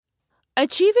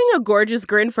Achieving a gorgeous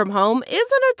grin from home isn't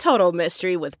a total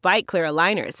mystery with Bite Clear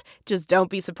aligners. Just don't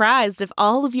be surprised if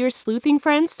all of your sleuthing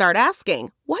friends start asking,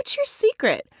 "What's your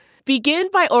secret?" Begin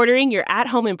by ordering your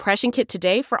at-home impression kit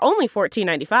today for only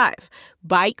 $14.95.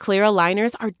 Bite Clear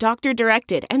aligners are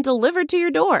doctor-directed and delivered to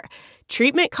your door.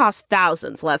 Treatment costs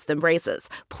thousands less than braces.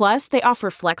 Plus, they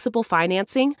offer flexible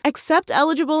financing, accept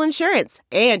eligible insurance,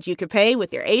 and you can pay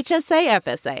with your HSA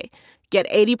FSA. Get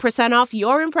 80% off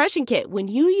your impression kit when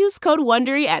you use code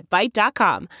WONDERY at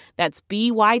Byte.com. That's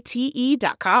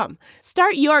BYTE.com.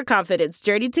 Start your confidence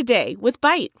journey today with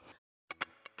Byte.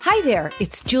 Hi there,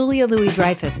 it's Julia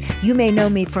Louis-Dreyfus. You may know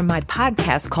me from my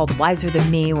podcast called Wiser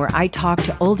Than Me, where I talk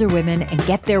to older women and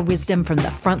get their wisdom from the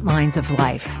front lines of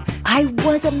life. I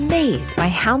was amazed by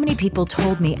how many people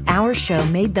told me our show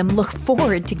made them look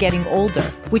forward to getting older,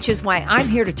 which is why I'm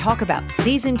here to talk about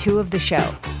season 2 of the show.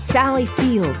 Sally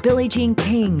Field, Billie Jean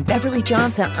King, Beverly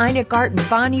Johnson, Ina Garten,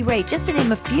 Bonnie Raitt, just to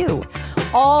name a few.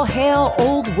 All hail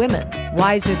old women.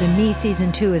 Wiser Than Me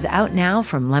season 2 is out now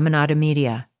from Lemonada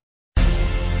Media.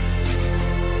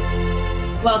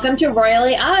 Welcome to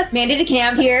Royally Us. Mandy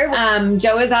DeCamp here.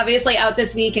 Joe is obviously out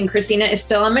this week and Christina is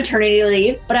still on maternity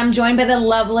leave, but I'm joined by the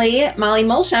lovely Molly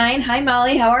Mulshine. Hi,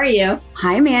 Molly. How are you?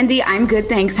 Hi, Mandy. I'm good,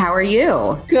 thanks. How are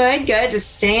you? Good.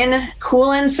 Just staying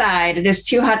cool inside. It is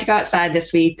too hot to go outside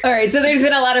this week. All right, so there's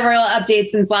been a lot of royal updates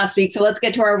since last week, so let's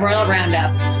get to our royal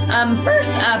roundup.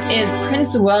 First up is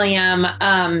Prince William.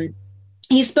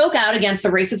 He spoke out against the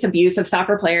racist abuse of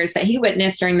soccer players that he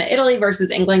witnessed during the Italy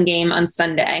versus England game on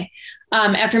Sunday.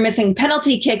 After missing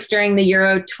penalty kicks during the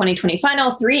Euro 2020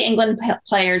 final, 3 England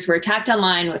players were attacked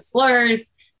online with slurs,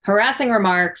 harassing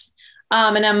remarks.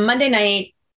 And on Monday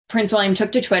night, Prince William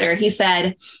took to Twitter. He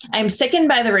said, "I'm sickened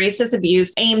by the racist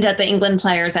abuse aimed at the England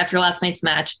players after last night's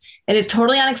match. It is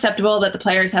totally unacceptable that the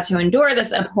players have to endure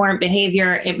this abhorrent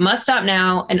behavior. It must stop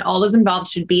now, and all those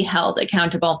involved should be held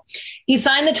accountable." He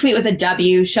signed the tweet with a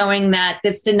W, showing that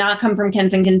this did not come from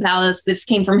Kensington Palace. This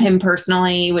came from him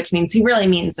personally, which means he really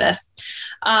means this.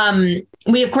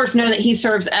 We, of course, know that he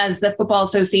serves as the Football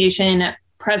Association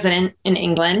president in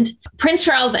England. Prince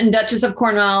Charles and Duchess of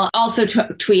Cornwall also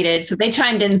tweeted. So they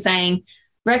chimed in saying,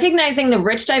 "Recognizing the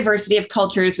rich diversity of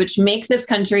cultures which make this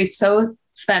country so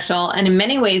special and in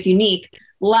many ways unique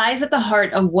lies at the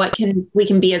heart of what we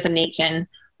can be as a nation.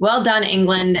 Well done,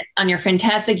 England, on your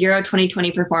fantastic Euro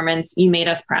 2020 performance. You made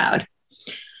us proud."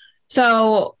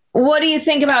 So what do you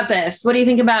think about this? What do you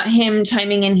think about him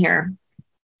chiming in here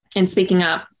and speaking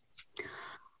up?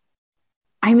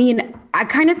 I mean, I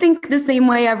kind of think the same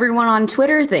way everyone on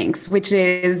Twitter thinks, which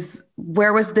is,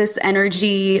 where was this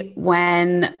energy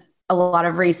when a lot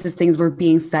of racist things were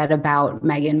being said about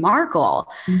Meghan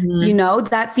Markle? Mm-hmm. You know,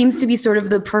 that seems to be sort of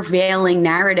the prevailing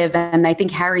narrative. And I think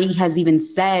Harry has even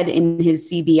said in his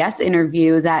CBS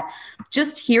interview that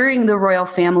just hearing the royal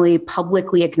family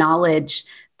publicly acknowledge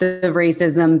the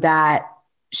racism that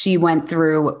she went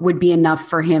through would be enough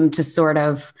for him to sort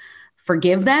of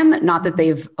forgive them. Not that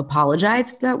they've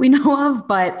apologized that we know of,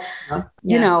 but,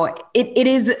 you know, it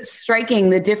is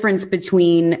striking the difference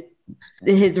between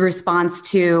his response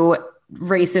to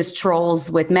racist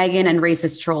trolls with Meghan and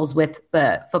racist trolls with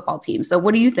the football team. So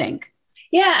what do you think?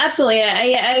 Yeah, absolutely.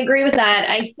 I agree with that.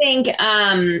 I think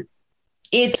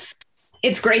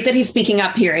it's great that he's speaking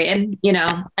up, period. You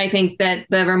know, I think that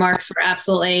the remarks were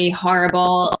absolutely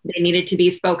horrible. They needed to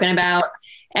be spoken about.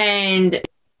 And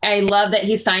I love that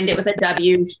he signed it with a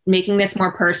W, making this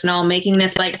more personal, making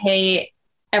this like, "Hey,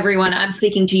 everyone, I'm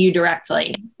speaking to you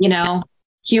directly, you know,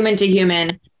 human to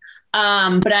human."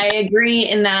 But I agree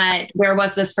in that, where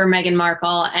was this for Meghan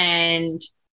Markle? And,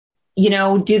 you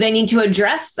know, do they need to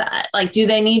address that? Like, do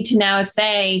they need to now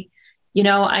say, you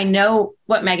know, I know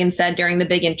what Meghan said during the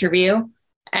big interview,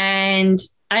 and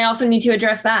I also need to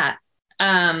address that.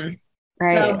 Right.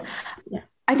 So, yeah.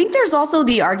 I think there's also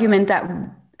the argument that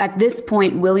at this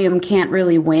point, William can't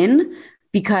really win,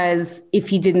 because if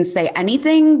he didn't say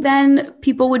anything, then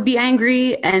people would be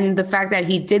angry. And the fact that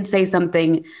he did say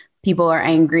something, people are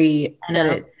angry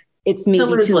that it's maybe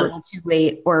too little, too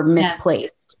late, or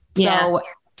misplaced. Yeah. So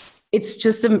it's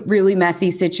just a really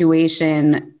messy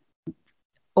situation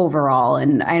overall.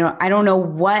 And I don't know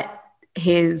what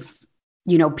his,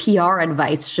 you know, PR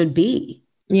advice should be.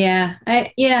 Yeah.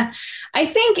 I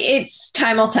think it's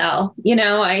time will tell. You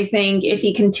know, I think if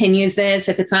he continues this,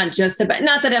 if it's not just about,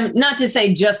 not to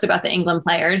say just about the England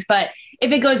players, but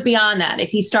if it goes beyond that, if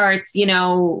he starts, you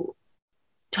know,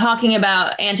 talking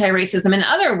about anti-racism in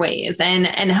other ways and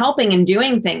helping and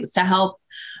doing things to help,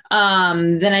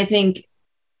 then I think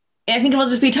it will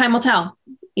just be time will tell,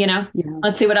 you know. Yeah.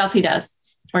 Let's see what else he does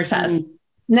or says.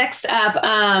 Next up,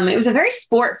 it was a very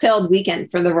sport-filled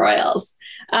weekend for the royals.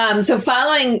 So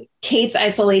following Kate's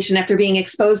isolation after being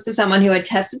exposed to someone who had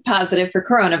tested positive for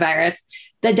coronavirus,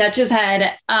 the Duchess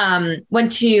had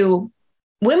went to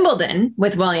Wimbledon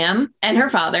with William and her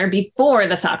father before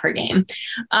the soccer game.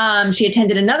 She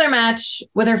attended another match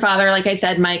with her father, like I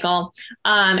said, Michael.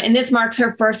 And this marks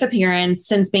her first appearance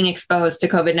since being exposed to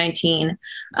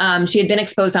COVID-19. She had been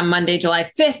exposed on Monday,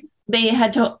 July 5th. They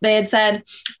had said,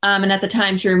 and at the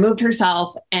time she removed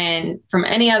herself and from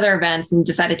any other events and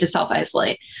decided to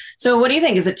self-isolate. So what do you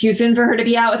think? Is it too soon for her to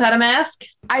be out without a mask?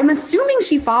 I'm assuming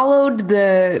she followed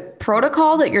the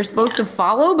protocol that you're supposed to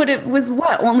follow, but it was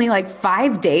only like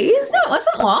 5 days? No, it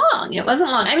wasn't long. It wasn't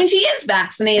long. I mean, she is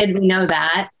vaccinated. We know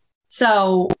that.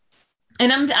 So,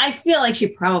 and I feel like she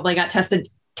probably got tested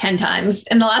 10 times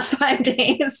in the last 5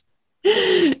 days.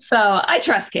 So I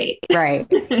trust Kate. Right.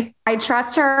 I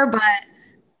trust her, but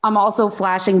I'm also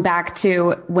flashing back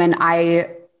to when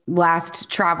I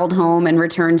last traveled home and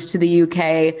returned to the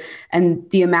UK and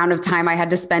the amount of time I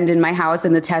had to spend in my house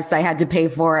and the tests I had to pay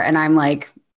for. And I'm like,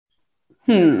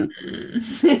 Yeah.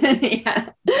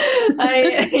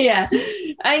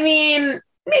 I mean,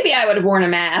 maybe I would have worn a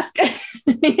mask,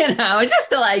 just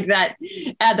to like that,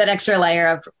 add that extra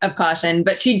layer of caution.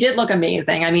 But she did look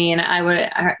amazing. I mean,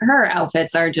 her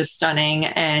outfits are just stunning,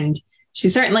 and she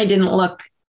certainly didn't look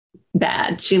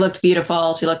bad. She looked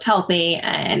beautiful. She looked healthy,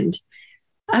 and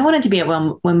I wanted to be at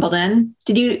Wimbledon.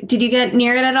 Did you get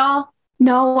near it at all?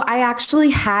 No, I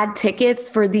actually had tickets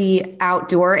for the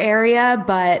outdoor area,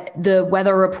 but the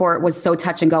weather report was so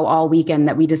touch and go all weekend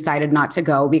that we decided not to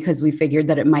go because we figured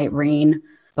that it might rain.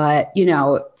 But,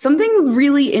 something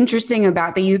really interesting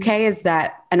about the UK is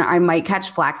that, and I might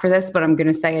catch flack for this, but I'm going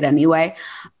to say it anyway.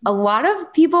 A lot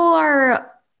of people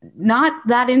are not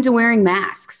that into wearing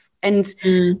masks. And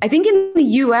I think in the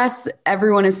US,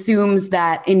 everyone assumes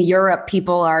that in Europe,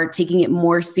 people are taking it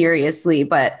more seriously.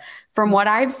 But from what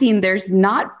I've seen, there's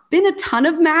not been a ton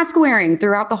of mask wearing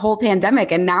throughout the whole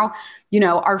pandemic. And now,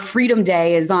 our Freedom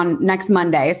Day is on next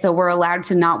Monday. So we're allowed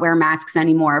to not wear masks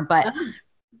anymore. But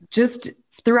just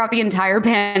throughout the entire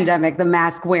pandemic, the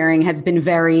mask wearing has been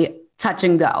very touch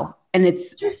and go. And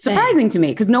it's surprising to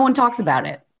me because no one talks about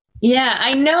it. Yeah,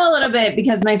 I know a little bit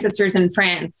because my sister's in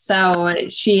France. So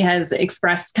she has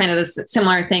expressed kind of this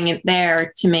similar thing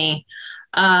there to me.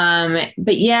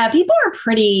 But yeah, people are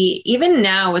even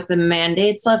now with the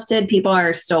mandates lifted, people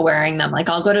are still wearing them. Like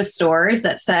I'll go to stores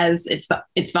that says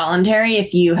it's voluntary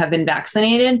if you have been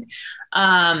vaccinated.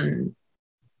 And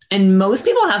most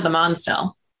people have them on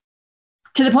still.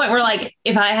 To the point where like,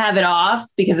 if I have it off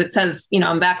because it says,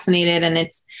 I'm vaccinated and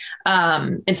it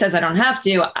says I don't have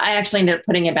to, I actually ended up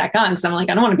putting it back on because I'm like,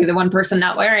 I don't want to be the one person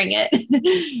not wearing it,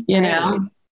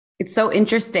 It's so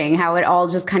interesting how it all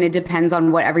just kind of depends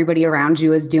on what everybody around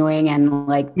you is doing and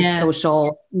like the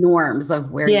social norms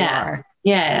of where you are.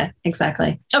 Yeah,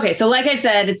 exactly. Okay. So like I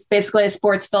said, it's basically a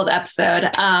sports filled episode.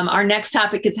 Our next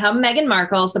topic is how Meghan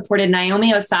Markle supported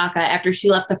Naomi Osaka after she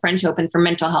left the French Open for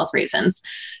mental health reasons.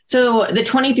 So the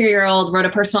 23-year-old wrote a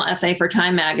personal essay for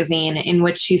Time magazine in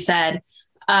which she said,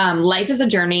 life is a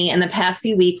journey. In the past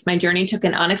few weeks, my journey took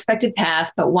an unexpected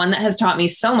path, but one that has taught me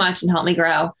so much and helped me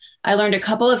grow. I learned a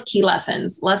couple of key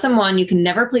lessons. Lesson 1, you can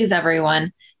never please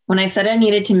everyone. When I said I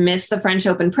needed to miss the French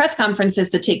Open press conferences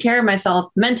to take care of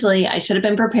myself mentally, I should have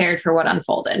been prepared for what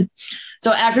unfolded.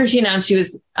 So after she announced she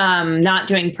was not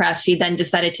doing press, she then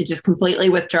decided to just completely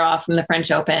withdraw from the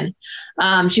French Open.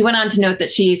 She went on to note that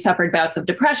she suffered bouts of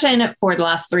depression for the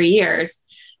last 3 years.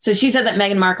 So she said that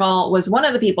Meghan Markle was one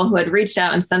of the people who had reached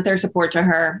out and sent their support to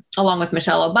her, along with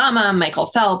Michelle Obama, Michael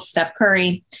Phelps, Steph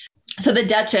Curry. So the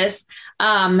Duchess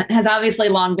has obviously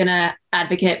long been an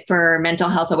advocate for mental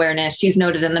health awareness. She's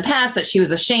noted in the past that she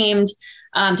was ashamed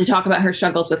to talk about her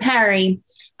struggles with Harry,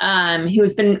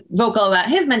 who's been vocal about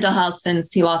his mental health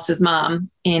since he lost his mom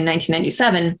in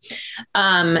 1997.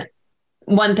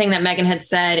 One thing that Meghan had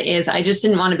said is, I just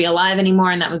didn't want to be alive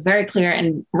anymore. And that was very clear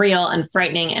and real and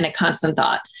frightening and a constant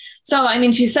thought. So, I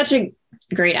mean, she's such a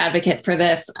great advocate for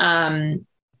this. I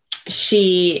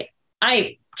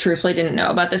truthfully didn't know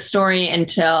about this story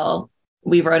until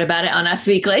we wrote about it on Us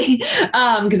Weekly,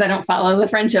 because I don't follow the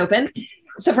French Open,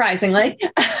 surprisingly.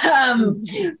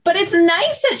 But it's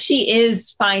nice that she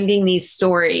is finding these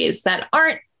stories that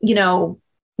aren't,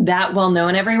 that well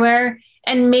known everywhere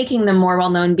and making them more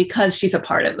well known because she's a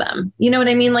part of them. You know what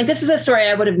I mean? Like, this is a story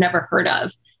I would have never heard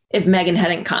of if Meghan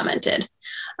hadn't commented.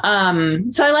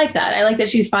 So I like that. I like that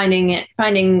she's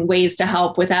finding ways to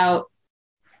help without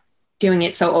doing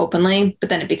it so openly, but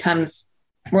then it becomes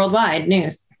worldwide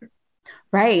news.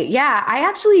 Right. Yeah. I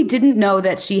actually didn't know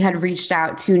that she had reached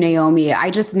out to Naomi. I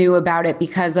just knew about it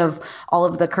because of all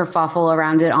of the kerfuffle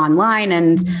around it online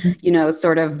and,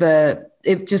 sort of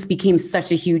it just became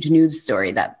such a huge news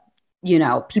story that,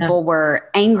 people were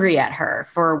angry at her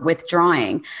for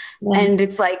withdrawing. Yeah. And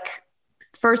it's like,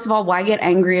 first of all, why get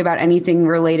angry about anything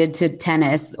related to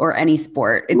tennis or any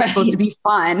sport? It's supposed to be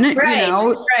fun,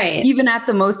 Right. Even at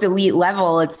the most elite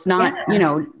level. It's not,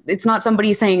 it's not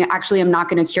somebody saying, actually, I'm not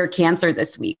going to cure cancer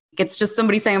this week. It's just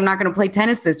somebody saying, I'm not going to play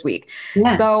tennis this week.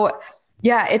 Yeah. So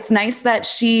yeah, it's nice that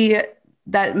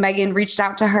that Meghan reached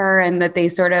out to her and that they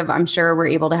sort of, I'm sure, were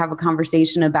able to have a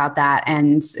conversation about that.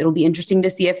 And it'll be interesting to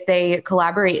see if they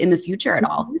collaborate in the future at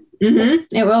all.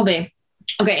 Mm-hmm. It will be.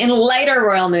 Okay, in lighter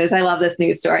royal news, I love this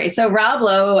news story. So Rob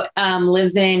Lowe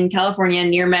lives in California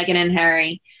near Meghan and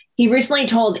Harry. He recently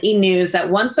told E! News that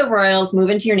once the royals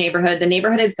move into your neighborhood, the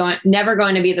neighborhood is never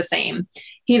going to be the same.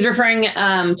 He's referring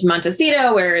to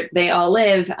Montecito, where they all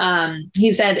live.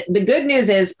 He said, the good news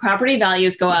is property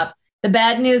values go up. The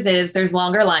bad news is there's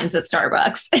longer lines at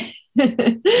Starbucks.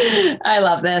 I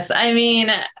love this. I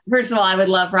mean, first of all, I would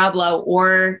love Rob Lowe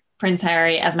or Prince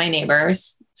Harry as my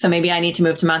neighbors. So maybe I need to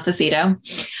move to Montecito.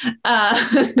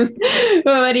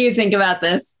 What do you think about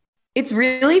this? It's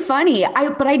really funny.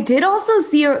 But I did also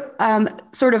see a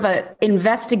sort of an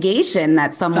investigation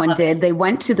that someone did. They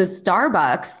went to the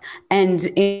Starbucks and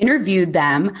interviewed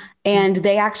them, and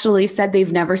they actually said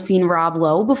they've never seen Rob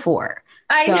Lowe before.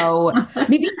 So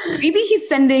maybe he's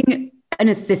sending an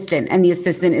assistant, and the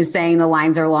assistant is saying the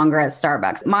lines are longer at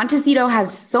Starbucks. Montecito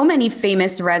has so many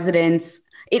famous residents.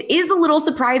 It is a little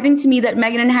surprising to me that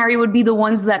Meghan and Harry would be the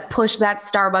ones that push that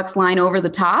Starbucks line over the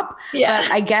top. Yeah.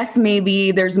 But I guess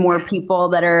maybe there's more people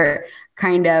that are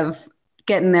kind of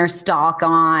getting their stock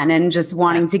on and just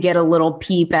wanting to get a little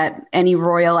peep at any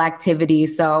royal activity.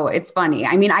 So it's funny.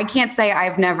 I mean, I can't say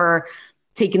I've never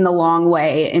taken the long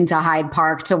way into Hyde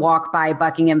Park to walk by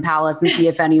Buckingham Palace and see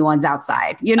if anyone's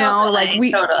outside,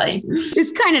 totally.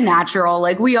 It's kind of natural.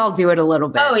 Like we all do it a little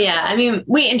bit. Oh yeah. I mean,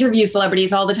 we interview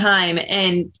celebrities all the time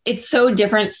and it's so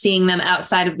different seeing them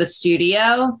outside of the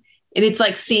studio. It's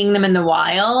like seeing them in the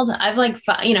wild. I've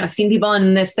seen people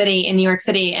in this city, in New York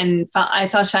City, and I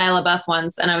saw Shia LaBeouf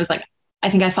once and I was like, I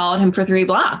think I followed him for 3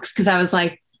 blocks because I was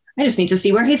like, I just need to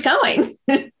see where he's going.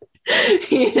 So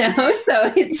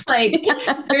it's like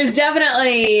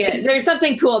there's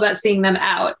something cool about seeing them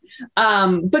out.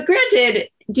 But granted,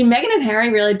 do Meghan and Harry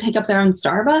really pick up their own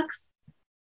Starbucks?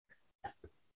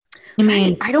 I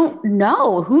mean, I don't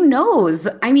know. Who knows?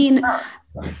 I mean,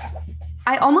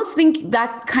 I almost think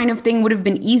that kind of thing would have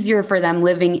been easier for them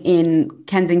living in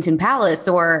Kensington Palace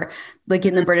or like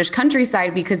in the British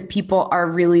countryside, because people are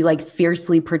really like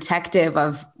fiercely protective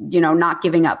of, not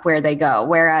giving up where they go.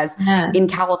 Whereas in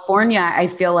California, I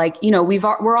feel like,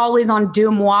 we're always on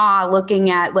Dumois looking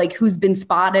at like who's been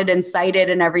spotted and cited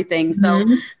and everything. So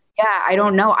yeah, I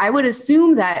don't know. I would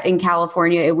assume that in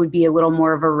California, it would be a little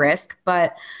more of a risk,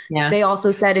 but they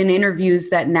also said in interviews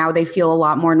that now they feel a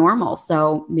lot more normal.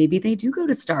 So maybe they do go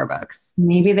to Starbucks.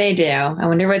 Maybe they do. I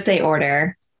wonder what they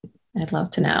order. I'd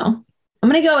love to know. I'm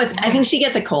going to go with, I think she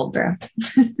gets a cold brew.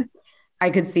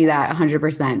 I could see that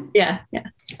 100%. Yeah.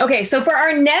 Okay. So for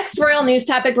our next royal news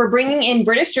topic, we're bringing in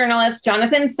British journalist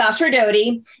Jonathan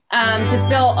Sacerdoti to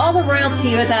spill all the royal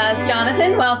tea with us.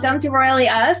 Jonathan, welcome to Royally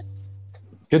Us.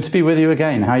 Good to be with you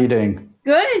again. How are you doing?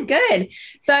 Good.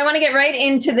 So I want to get right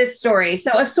into this story.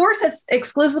 So a source has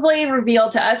exclusively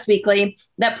revealed to Us Weekly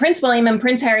that Prince William and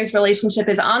Prince Harry's relationship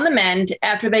is on the mend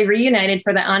after they reunited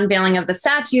for the unveiling of the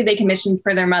statue they commissioned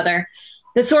for their mother.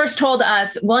 The source told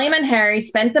us William and Harry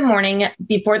spent the morning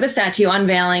before the statue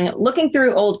unveiling looking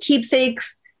through old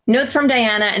keepsakes, notes from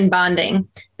Diana, and bonding.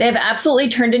 They have absolutely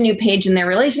turned a new page in their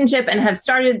relationship and have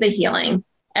started the healing.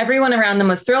 Everyone around them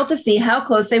was thrilled to see how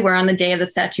close they were on the day of the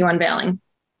statue unveiling.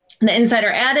 The insider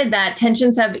added that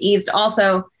tensions have eased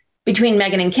also between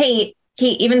Meghan and Kate.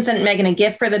 Kate even sent Meghan a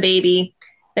gift for the baby.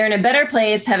 They're in a better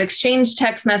place, have exchanged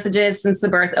text messages since the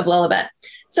birth of Lilibet.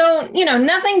 So,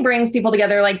 nothing brings people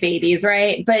together like babies,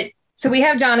 right? But so we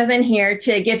have Jonathan here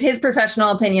to give his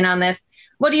professional opinion on this.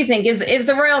 What do you think? Is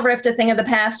the royal rift a thing of the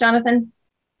past, Jonathan?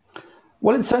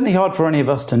 Well, it's certainly hard for any of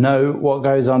us to know what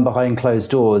goes on behind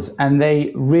closed doors, and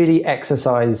they really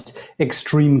exercised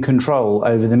extreme control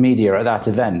over the media at that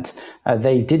event.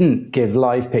 They didn't give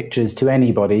live pictures to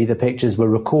anybody. The pictures were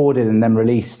recorded and then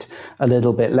released a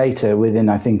little bit later, within,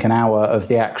 I think, an hour of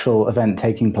the actual event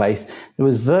taking place. There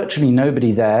was virtually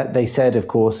nobody there. They said, of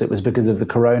course, it was because of the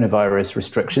coronavirus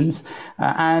restrictions.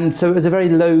 And so it was a very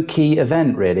low-key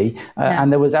event, really.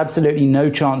 And there was absolutely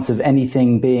no chance of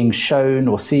anything being shown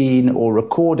or seen or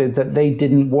recorded that they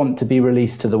didn't want to be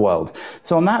released to the world.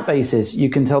 So on that basis, you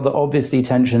can tell that obviously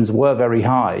tensions were very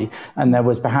high, and there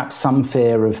was perhaps some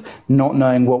fear of not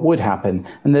knowing what would happen.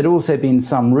 And there'd also been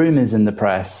some rumours in the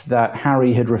press that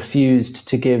Harry had refused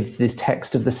to give this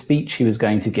text of the speech he was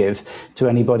going to give to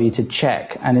anybody to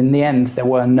check. And in the end, there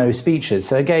were no speeches.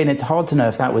 So again, it's hard to know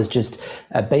if that was just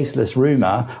a baseless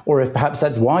rumour or if perhaps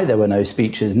that's why there were no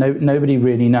speeches. Nobody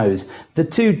really knows. The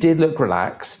two did look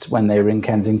relaxed when they were in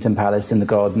Kensington Palace in the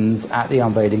gardens at the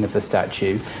unveiling of the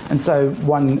statue. And so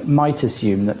one might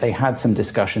assume that they had some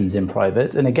discussions in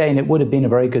private. And again, it would have been a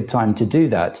very good time to do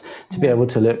that, to be able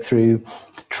to look through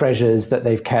treasures that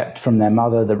they've kept from their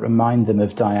mother that remind them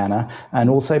of Diana, and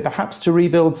also perhaps to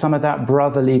rebuild some of that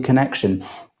brotherly connection.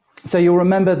 So you'll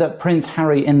remember that Prince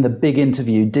Harry in the big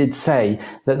interview did say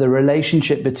that the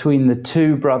relationship between the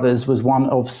two brothers was one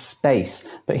of space,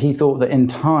 but he thought that in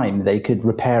time they could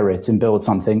repair it and build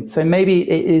something. So maybe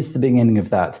it is the beginning of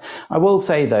that. I will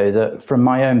say, though, that from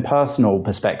my own personal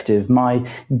perspective, my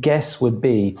guess would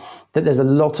be that there's a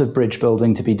lot of bridge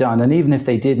building to be done. And even if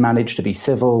they did manage to be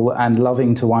civil and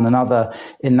loving to one another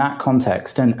in that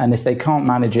context, and if they can't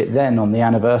manage it then on the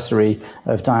anniversary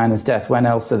of Diana's death, when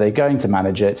else are they going to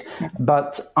manage it?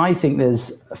 But I think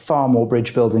there's far more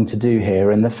bridge building to do here.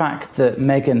 And the fact that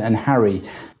Meghan and Harry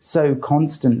so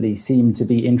constantly seem to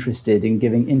be interested in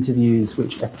giving interviews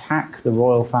which attack the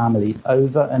royal family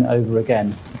over and over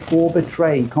again or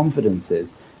betray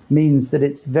confidences means that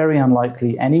it's very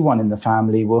unlikely anyone in the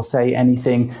family will say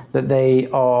anything that they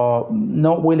are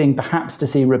not willing perhaps to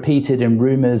see repeated in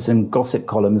rumours and gossip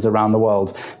columns around the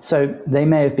world. So they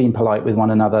may have been polite with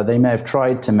one another, they may have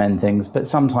tried to mend things, but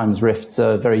sometimes rifts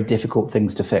are very difficult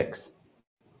things to fix.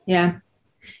 Yeah,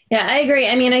 I agree.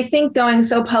 I mean, I think going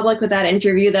so public with that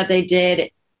interview that they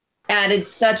did added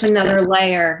such another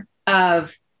layer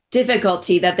of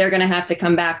difficulty that they're going to have to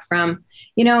come back from.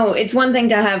 You know, it's one thing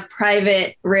to have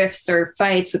private rifts or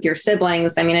fights with your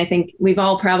siblings. I mean, I think we've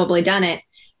all probably done it,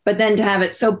 but then to have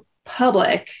it so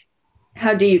public,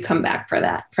 how do you come back from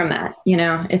that? You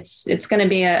know, it's going to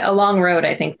be a long road,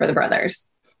 I think, for the brothers.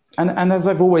 And as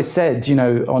I've always said, you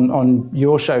know, on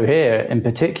your show here in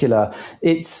particular,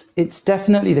 it's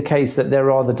definitely the case that there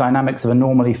are the dynamics of a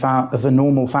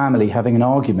normal family having an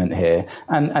argument here.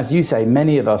 And as you say,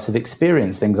 many of us have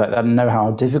experienced things like that and know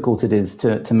how difficult it is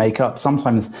to make up.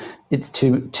 Sometimes it's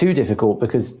too difficult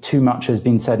because too much has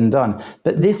been said and done.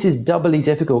 But this is doubly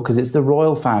difficult because it's the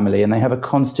royal family and they have a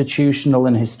constitutional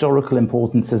and historical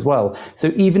importance as well.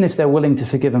 So even if they're willing to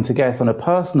forgive and forget on a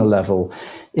personal level,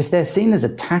 if they're seen as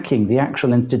attacking the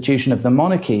actual institution of the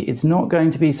monarchy, it's not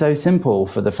going to be so simple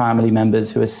for the family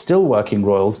members who are still working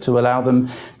royals to allow them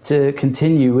to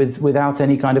continue without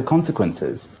any kind of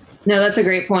consequences. No, that's a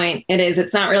great point. It is.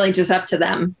 It's not really just up to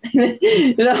them.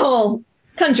 The whole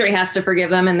country has to forgive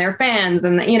them and their fans,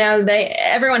 and you know,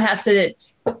 everyone has to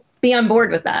be on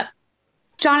board with that.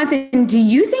 Jonathan, do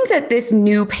you think that this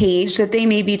new page that they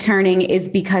may be turning is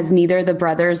because neither the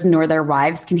brothers nor their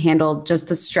wives can handle just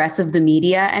the stress of the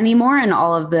media anymore and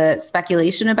all of the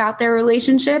speculation about their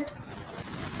relationships?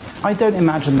 I don't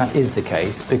imagine that is the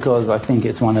case, because I think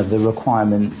it's one of the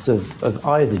requirements of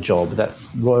either job,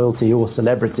 that's royalty or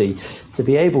celebrity, to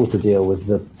be able to deal with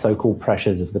the so-called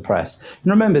pressures of the press.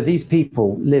 And remember, these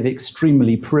people live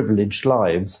extremely privileged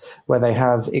lives where they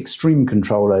have extreme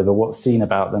control over what's seen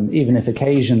about them, even if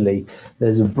occasionally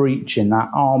there's a breach in that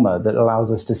armor that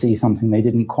allows us to see something they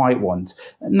didn't quite want.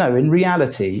 No, in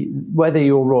reality, whether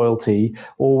you're royalty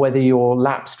or whether you're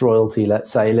lapsed royalty,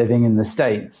 let's say, living in the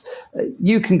States,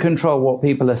 you can control what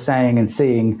people are saying and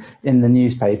seeing in the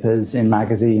newspapers, in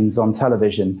magazines, on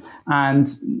television. And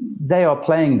they are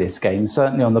playing this game,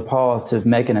 certainly on the part of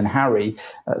Meghan and Harry,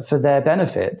 for their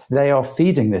benefit. They are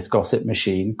feeding this gossip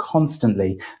machine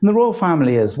constantly. And the royal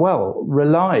family as well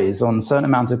relies on a certain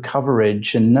amount of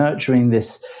coverage and nurturing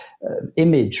this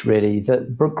image, really,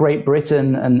 that Great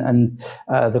Britain and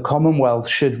the Commonwealth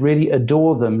should really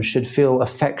adore them, should feel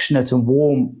affectionate and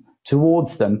warm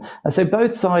towards them. And so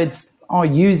both sides are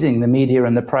using the media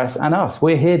and the press and us.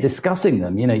 We're here discussing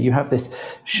them. You know, you have this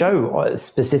show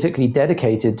specifically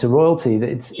dedicated to royalty.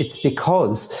 It's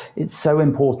because it's so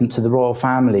important to the royal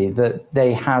family that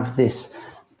they have this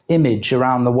image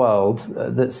around the world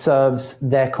that serves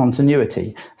their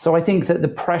continuity. So I think that the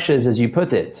pressures, as you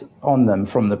put it, on them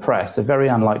from the press are very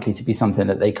unlikely to be something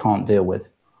that they can't deal with.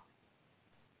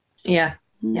 Yeah.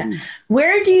 Yeah.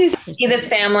 Where do you see this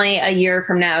family a year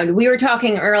from now? We were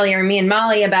talking earlier, me and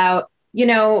Molly, about,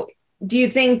 do you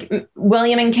think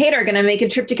William and Kate are going to make a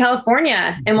trip to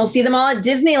California and we'll see them all at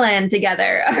Disneyland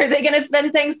together? Are they going to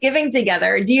spend Thanksgiving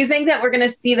together? Do you think that we're going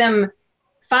to see them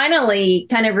finally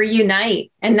kind of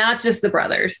reunite and not just the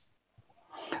brothers?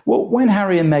 Well, when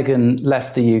Harry and Meghan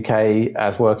left the UK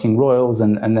as working royals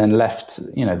and then left,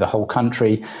 the whole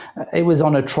country, it was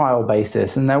on a trial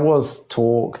basis. And there was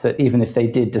talk that even if they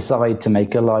did decide to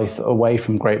make a life away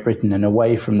from Great Britain and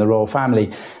away from the royal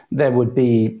family, there would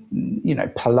be,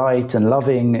 polite and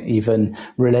loving even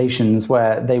relations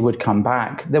where they would come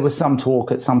back. There was some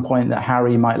talk at some point that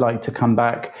Harry might like to come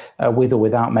back with or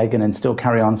without Meghan and still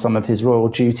carry on some of his royal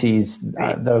duties,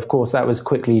 though, of course, that was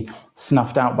quickly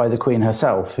snuffed out by the Queen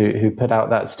herself, who put out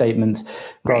that statement,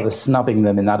 rather snubbing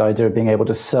them in that idea of being able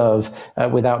to serve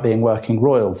without being working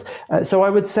royals. So I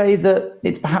would say that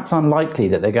it's perhaps unlikely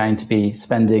that they're going to be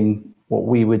spending what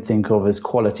we would think of as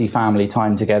quality family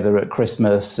time together at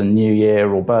Christmas and New Year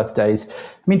or birthdays. I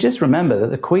mean, just remember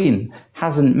that the Queen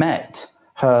hasn't met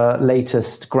her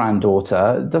latest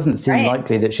granddaughter. It doesn't seem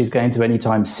likely that she's going to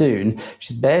anytime soon.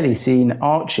 She's barely seen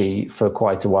Archie for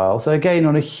quite a while. So again,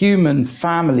 on a human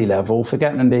family level,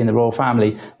 forget them being the royal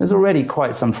family, there's already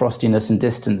quite some frostiness and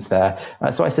distance there.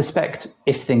 So I suspect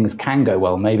if things can go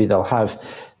well, maybe they'll have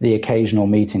the occasional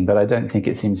meeting, but I don't think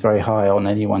it seems very high on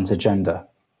anyone's agenda.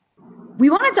 We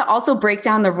wanted to also break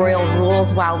down the royal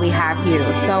rules while we have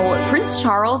you. So Prince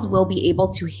Charles will be able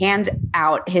to hand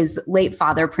out his late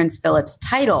father, Prince Philip's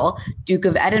title, Duke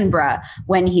of Edinburgh,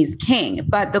 when he's king.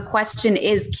 But the question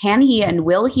is, can he and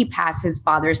will he pass his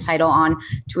father's title on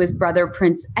to his brother,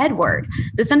 Prince Edward?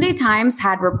 The Sunday Times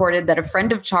had reported that a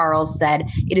friend of Charles said,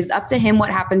 it is up to him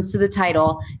what happens to the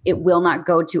title. It will not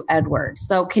go to Edward.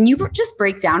 So can you just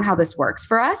break down how this works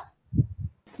for us?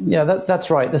 Yeah,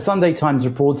 that's right. The Sunday Times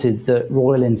reported that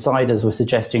royal insiders were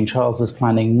suggesting Charles was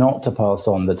planning not to pass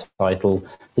on the title,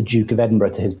 the Duke of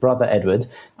Edinburgh, to his brother Edward,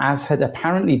 as had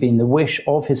apparently been the wish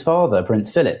of his father,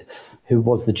 Prince Philip, who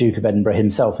was the Duke of Edinburgh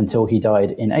himself until he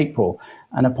died in April.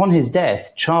 And upon his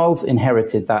death, Charles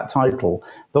inherited that title.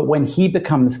 But when he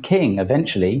becomes king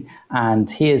eventually,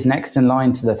 and he is next in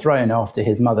line to the throne after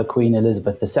his mother, Queen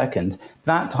Elizabeth II,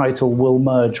 that title will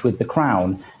merge with the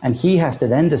crown. And he has to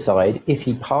then decide if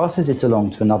he passes it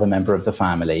along to another member of the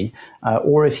family,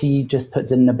 or if he just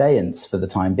puts it in abeyance for the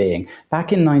time being.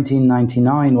 Back in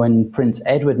 1999, when Prince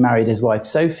Edward married his wife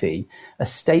Sophie, a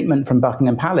statement from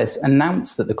Buckingham Palace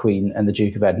announced that the Queen and the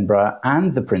Duke of Edinburgh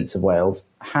and the Prince of Wales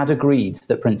had agreed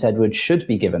that Prince Edward should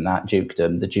be given that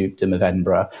dukedom, the Dukedom of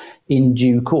Edinburgh, in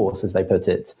due course, as they put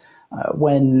it,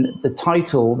 when the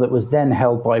title that was then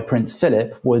held by Prince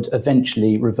Philip would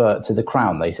eventually revert to the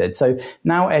crown, they said. So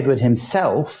now Edward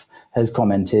himself has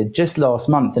commented just last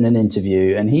month in an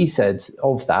interview, and he said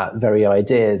of that very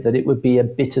idea that it would be a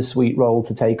bittersweet role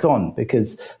to take on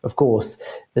because, of course,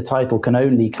 the title can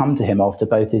only come to him after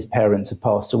both his parents have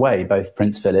passed away, both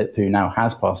Prince Philip, who now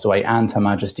has passed away, and Her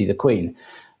Majesty the Queen.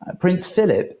 Prince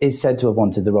Philip is said to have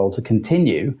wanted the role to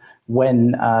continue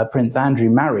when Prince Andrew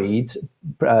married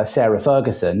Sarah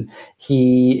Ferguson.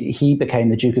 He became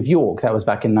the Duke of York. That was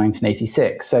back in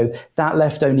 1986. So that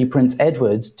left only Prince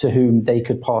Edward to whom they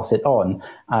could pass it on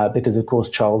because, of course,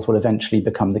 Charles will eventually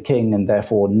become the king and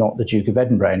therefore not the Duke of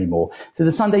Edinburgh anymore. So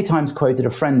the Sunday Times quoted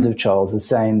a friend of Charles as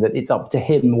saying that it's up to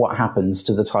him what happens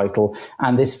to the title.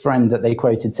 And this friend that they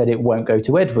quoted said it won't go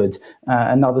to Edward.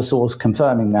 Another source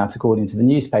confirming that, according to the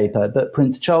newspaper. But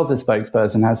Prince Charles's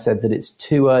spokesperson has said that it's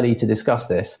too early to discuss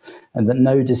this and that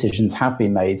no decisions have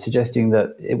been made, suggesting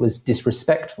that it was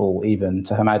disrespectful even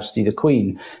to Her Majesty the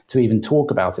Queen to even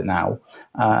talk about it now.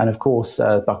 And of course,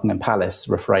 Buckingham Palace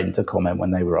refrained to comment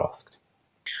when they were asked.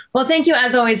 Well, thank you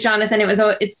as always, Jonathan.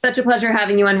 It's such a pleasure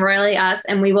having you on Royally Us,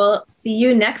 and we will see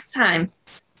you next time.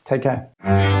 Take care.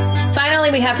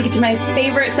 Finally, we have to get to my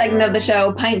favorite segment of the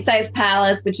show, Pint Sized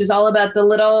Palace, which is all about the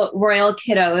little royal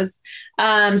kiddos.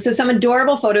 So some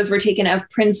adorable photos were taken of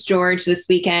Prince George this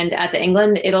weekend at the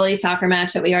England-Italy soccer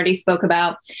match that we already spoke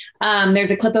about.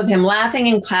 There's a clip of him laughing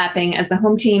and clapping as the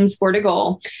home team scored a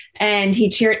goal. And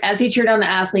as he cheered on the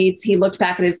athletes, he looked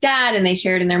back at his dad and they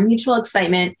shared in their mutual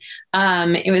excitement.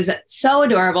 It was so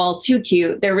adorable, too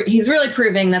cute. He's really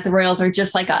proving that the Royals are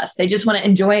just like us. They just want to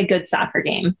enjoy a good soccer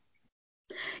game.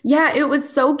 Yeah, it was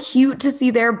so cute to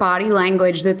see their body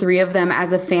language, the three of them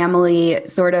as a family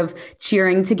sort of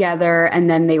cheering together. And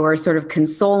then they were sort of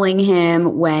consoling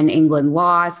him when England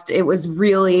lost. It was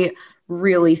really,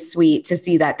 really sweet to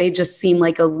see that. They just seem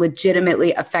like a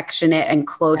legitimately affectionate and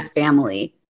close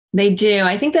family. They do.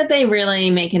 I think that they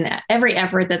really make every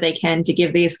effort that they can to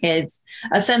give these kids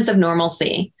a sense of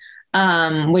normalcy,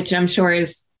 which I'm sure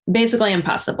is basically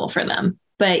impossible for them.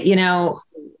 But, you know,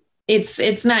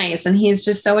 it's nice. And he's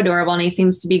just so adorable. And he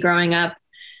seems to be growing up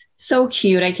so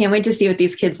cute. I can't wait to see what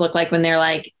these kids look like when they're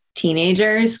like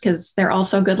teenagers, because they're all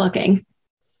so good looking.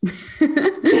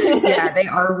 Yeah, they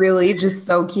are really just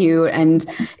so cute. And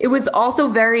it was also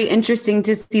very interesting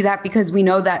to see that, because we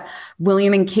know that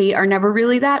William and Kate are never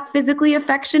really that physically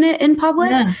affectionate in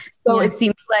public. Yeah. So it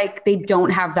seems like they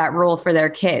don't have that role for their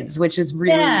kids, which is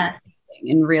really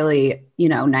and really, you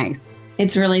know, nice.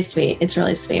 It's really sweet. It's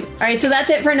really sweet. All right. So that's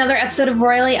it for another episode of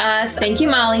Royally Us. Thank you,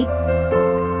 Molly.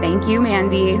 Thank you,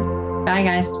 Mandy. Bye,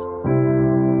 guys.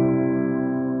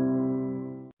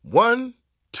 1,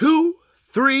 2,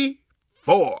 3,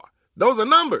 4. Those are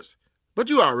numbers, but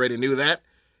you already knew that.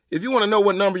 If you want to know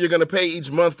what number you're going to pay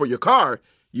each month for your car,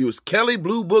 use Kelley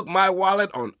Blue Book My Wallet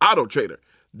on Auto Trader.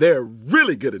 They're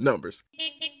really good at numbers.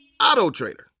 Auto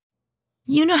Trader.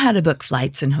 You know how to book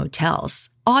flights and hotels.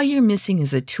 All you're missing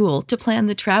is a tool to plan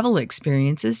the travel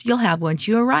experiences you'll have once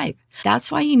you arrive.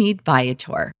 That's why you need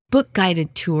Viator. Book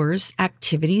guided tours,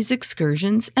 activities,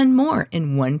 excursions, and more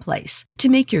in one place to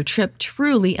make your trip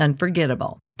truly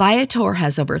unforgettable. Viator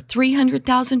has over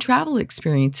 300,000 travel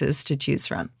experiences to choose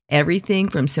from. Everything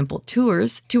from simple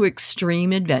tours to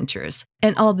extreme adventures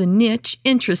and all the niche,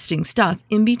 interesting stuff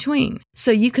in between.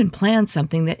 So you can plan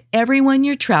something that everyone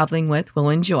you're traveling with will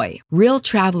enjoy. Real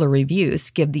traveler reviews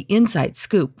give the inside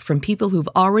scoop from people who've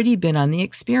already been on the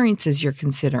experiences you're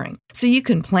considering. So you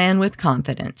can plan with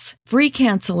confidence. Free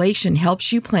cancellation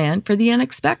helps you plan for the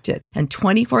unexpected. And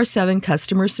 24/7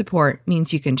 customer support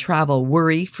means you can travel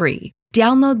worry-free.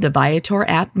 Download the Viator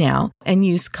app now and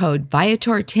use code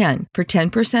Viator10 for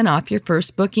 10% off your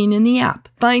first booking in the app.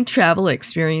 Find travel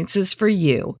experiences for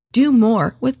you. Do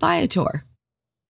more with Viator.